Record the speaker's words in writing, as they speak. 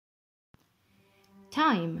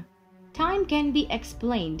Time. Time can be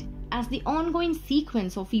explained as the ongoing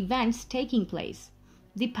sequence of events taking place,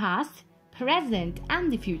 the past, present, and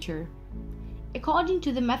the future. According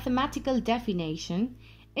to the mathematical definition,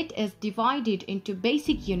 it is divided into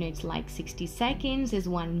basic units like 60 seconds is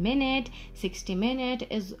 1 minute, 60 minutes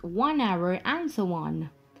is 1 hour, and so on.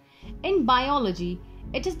 In biology,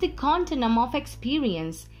 it is the continuum of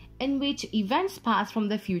experience in which events pass from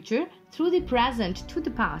the future through the present to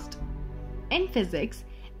the past. In physics,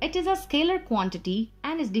 it is a scalar quantity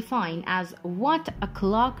and is defined as what a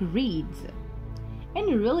clock reads.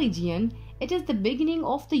 In religion, it is the beginning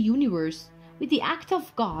of the universe with the act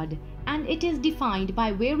of God, and it is defined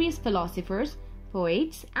by various philosophers,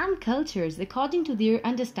 poets, and cultures according to their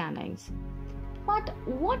understandings. But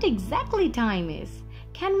what exactly time is?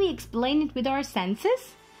 Can we explain it with our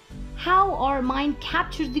senses? How our mind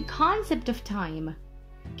captures the concept of time?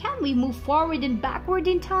 Can we move forward and backward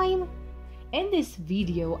in time? In this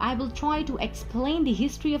video, I will try to explain the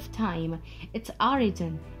history of time, its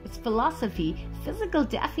origin, its philosophy, physical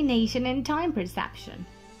definition, and time perception.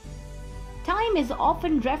 Time is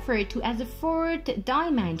often referred to as a fourth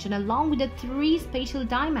dimension along with the three spatial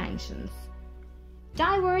dimensions.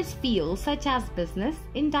 Diverse fields such as business,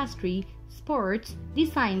 industry, sports, the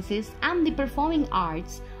sciences, and the performing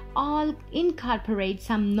arts all incorporate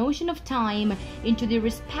some notion of time into their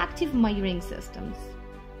respective measuring systems.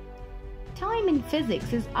 Time in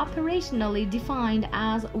physics is operationally defined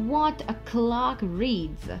as what a clock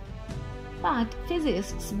reads. But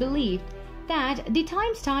physicists believe that the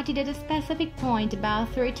time started at a specific point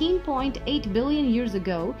about 13.8 billion years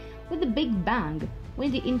ago with the Big Bang,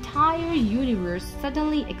 when the entire universe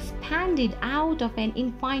suddenly expanded out of an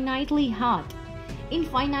infinitely hot,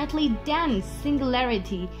 infinitely dense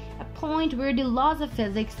singularity, a point where the laws of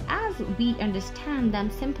physics as we understand them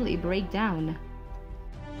simply break down.